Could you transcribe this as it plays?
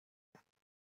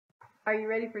Are you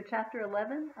ready for Chapter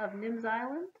 11 of Nim's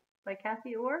Island by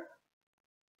Kathy Orr?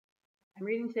 I'm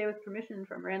reading today with permission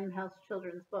from Random House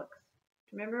Children's Books.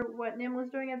 Do you remember what Nim was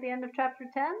doing at the end of Chapter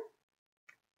 10?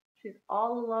 She's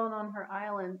all alone on her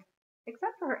island,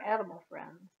 except for her animal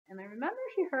friends. And I remember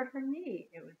she hurt her knee.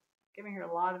 It was giving her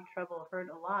a lot of trouble, hurt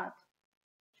a lot.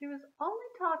 She was only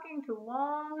talking to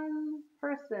one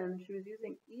person. She was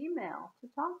using email to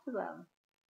talk to them.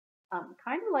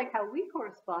 Kind of like how we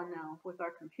correspond now with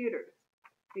our computers.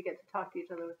 We get to talk to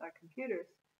each other with our computers.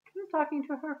 She was talking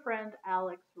to her friend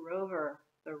Alex Rover,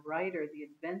 the writer, the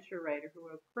adventure writer who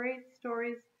wrote great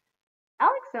stories.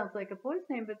 Alex sounds like a boy's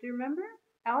name, but do you remember?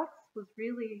 Alex was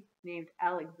really named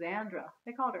Alexandra.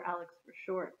 They called her Alex for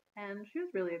short, and she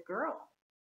was really a girl.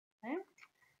 Okay?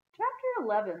 Chapter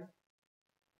 11.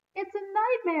 It's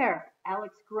a nightmare,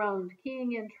 Alex groaned,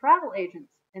 keying in travel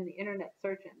agents in the internet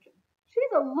search engine.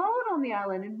 She's alone on the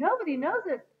island and nobody knows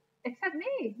it except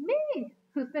me,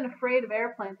 who's been afraid of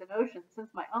airplanes and oceans since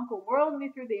my uncle whirled me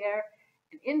through the air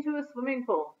and into a swimming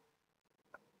pool.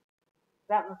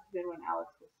 That must have been when Alex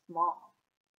was small.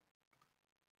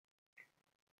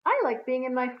 I like being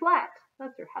in my flat.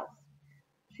 That's her house.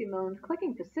 She moaned,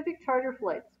 clicking Pacific charter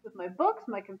flights. With my books,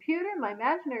 my computer, my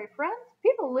imaginary friends,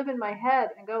 people live in my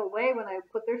head and go away when I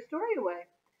put their story away.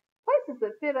 Places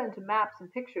that fit into maps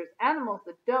and pictures, animals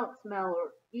that don't smell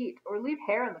or eat or leave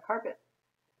hair on the carpet.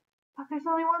 But there's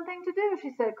only one thing to do,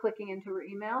 she said, clicking into her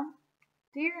email.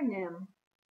 Dear Nim,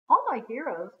 all my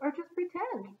heroes are just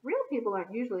pretend. Real people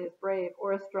aren't usually as brave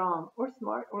or as strong or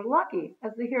smart or lucky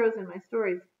as the heroes in my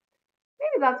stories.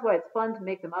 Maybe that's why it's fun to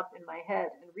make them up in my head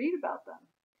and read about them.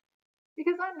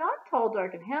 Because I'm not tall,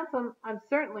 dark, and handsome, I'm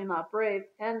certainly not brave,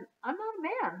 and I'm not a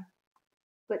man.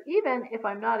 But even if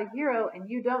I'm not a hero and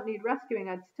you don't need rescuing,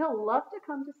 I'd still love to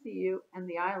come to see you and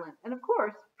the island. And of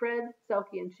course, Fred,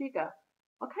 Selkie, and Chica.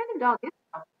 What kind of dog is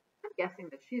Selkie? I'm guessing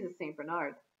that she's a St.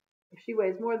 Bernard. If she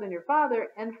weighs more than your father,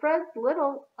 and Fred's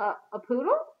little, a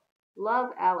poodle?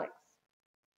 Love, Alex.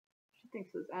 She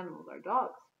thinks those animals are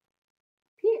dogs.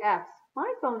 P.S.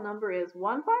 My phone number is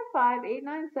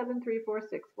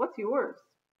 155-897-346. What's yours?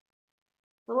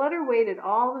 The letter waited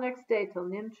all the next day till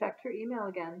Nim checked her email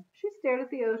again. She stared at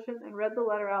the ocean and read the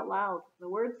letter out loud. The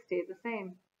words stayed the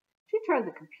same. She turned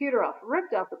the computer off,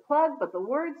 ripped out the plug, but the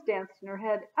words danced in her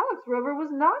head. Alex Rover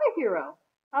was not a hero.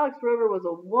 Alex Rover was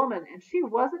a woman, and she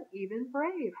wasn't even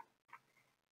brave.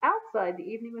 Outside, the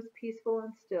evening was peaceful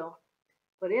and still.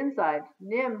 But inside,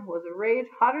 Nim was a rage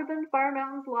hotter than Fire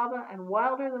Mountain's lava and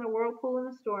wilder than a whirlpool in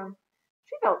a storm.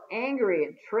 She felt angry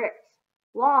and tricked,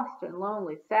 lost and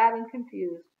lonely, sad and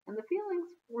confused, and the feelings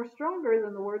were stronger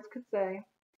than the words could say.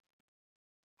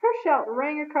 Her shout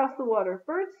rang across the water.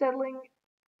 Birds settling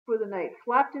for the night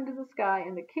flapped into the sky,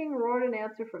 and the king roared in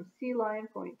answer from Sea Lion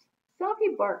Point.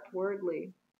 Selkie barked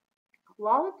wordly,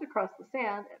 lolloped across the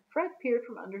sand, and Fred peered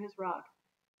from under his rock.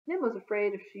 Nim was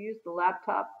afraid if she used the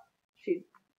laptop, she'd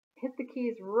hit the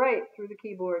keys right through the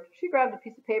keyboard. She grabbed a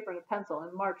piece of paper and a pencil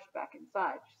and marched back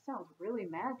inside. She sounds really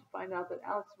mad to find out that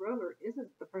Alex Rover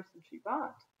isn't the person she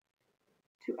thought.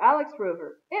 To Alex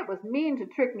Rover, it was mean to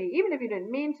trick me, even if you didn't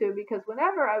mean to, because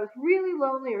whenever I was really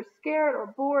lonely or scared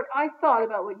or bored, I thought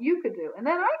about what you could do, and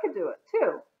then I could do it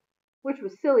too. Which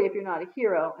was silly if you're not a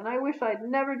hero, and I wish I'd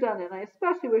never done it, and I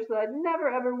especially wish that I'd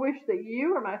never ever wished that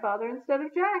you were my father instead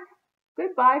of Jack.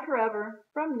 Goodbye forever,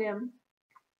 from Nim.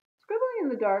 Scribbling in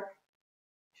the dark,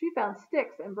 she found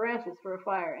sticks and branches for a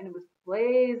fire, and it was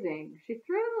blazing. She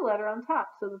threw the letter on top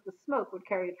so that the smoke would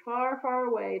carry it far, far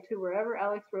away to wherever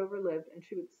Alex Rover lived, and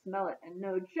she would smell it and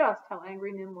know just how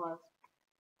angry Nim was.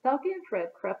 Selkie and Fred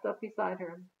crept up beside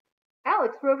her.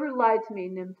 Alex Rover lied to me,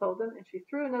 Nim told them, and she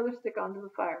threw another stick onto the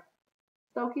fire.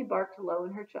 Selkie barked low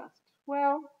in her chest.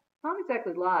 Well, not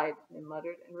exactly lied, Nim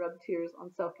muttered, and rubbed tears on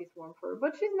Selkie's warm fur.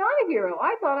 But she's not a hero.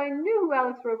 I thought I knew who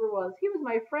Alex Rover was. He was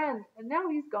my friend, and now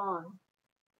he's gone.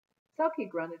 Selkie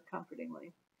grunted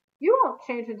comfortingly. You won't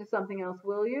change into something else,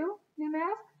 will you? Nim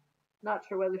asked. Not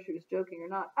sure whether she was joking or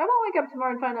not. I won't wake up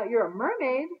tomorrow and find out you're a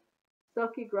mermaid.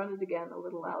 Selkie grunted again, a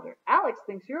little louder. Alex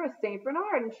thinks you're a St.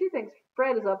 Bernard, and she thinks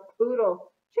Fred is a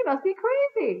poodle. She must be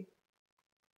crazy.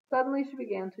 Suddenly she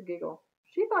began to giggle.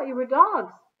 She thought you were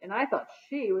dogs, and I thought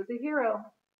she was a hero.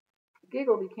 The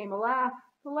giggle became a laugh.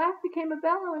 The laugh became a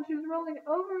bellow, and she was rolling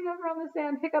over and over on the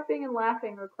sand, hiccuping and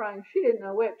laughing or crying. She didn't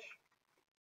know which.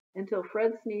 Until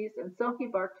Fred sneezed and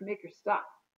Selkie barked to make her stop.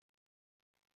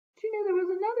 She knew there was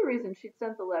another reason she'd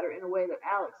sent the letter in a way that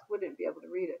Alex wouldn't be able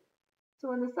to read it. So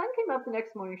when the sun came up the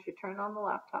next morning, she turned on the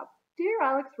laptop. Dear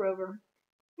Alex Rover,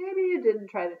 maybe you didn't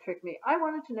try to trick me. I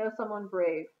wanted to know someone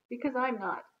brave, because I'm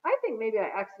not. I think maybe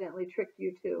I accidentally tricked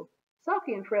you too.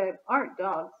 Selkie and Fred aren't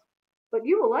dogs. But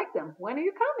you will like them. When are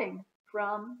you coming?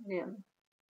 From Nim.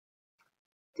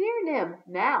 Dear Nim,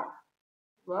 now.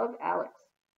 Love, Alex.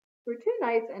 For 2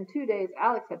 nights and 2 days,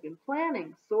 Alex had been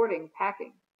planning, sorting,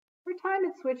 packing. Her time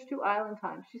had switched to island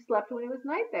time. She slept when it was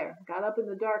night there, got up in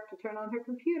the dark to turn on her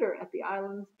computer at the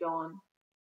island's dawn.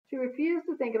 She refused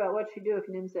to think about what she'd do if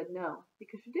Nim said no,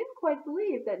 because she didn't quite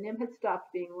believe that Nim had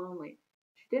stopped being lonely.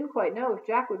 She didn't quite know if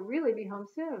Jack would really be home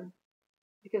soon,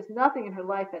 because nothing in her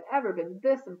life had ever been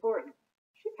this important.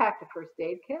 She packed a first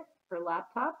aid kit, her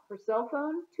laptop, her cell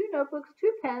phone, 2 notebooks,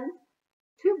 2 pens,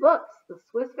 2 books, The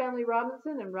Swiss Family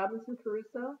Robinson and Robinson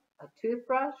Crusoe, a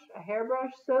toothbrush, a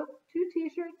hairbrush, soap, 2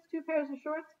 t-shirts, 2 pairs of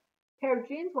shorts, a pair of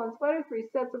jeans, 1 sweater, 3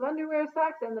 sets of underwear,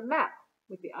 socks, and the map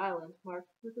with the island marked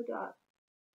with a dot.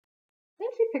 Then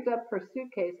she picked up her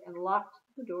suitcase and locked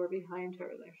the door behind her.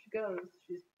 There she goes.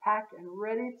 She's packed and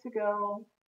ready to go.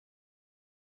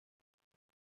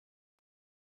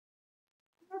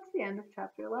 That's the end of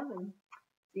chapter 11.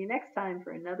 See you next time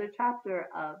for another chapter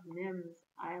of Nim's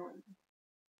Island.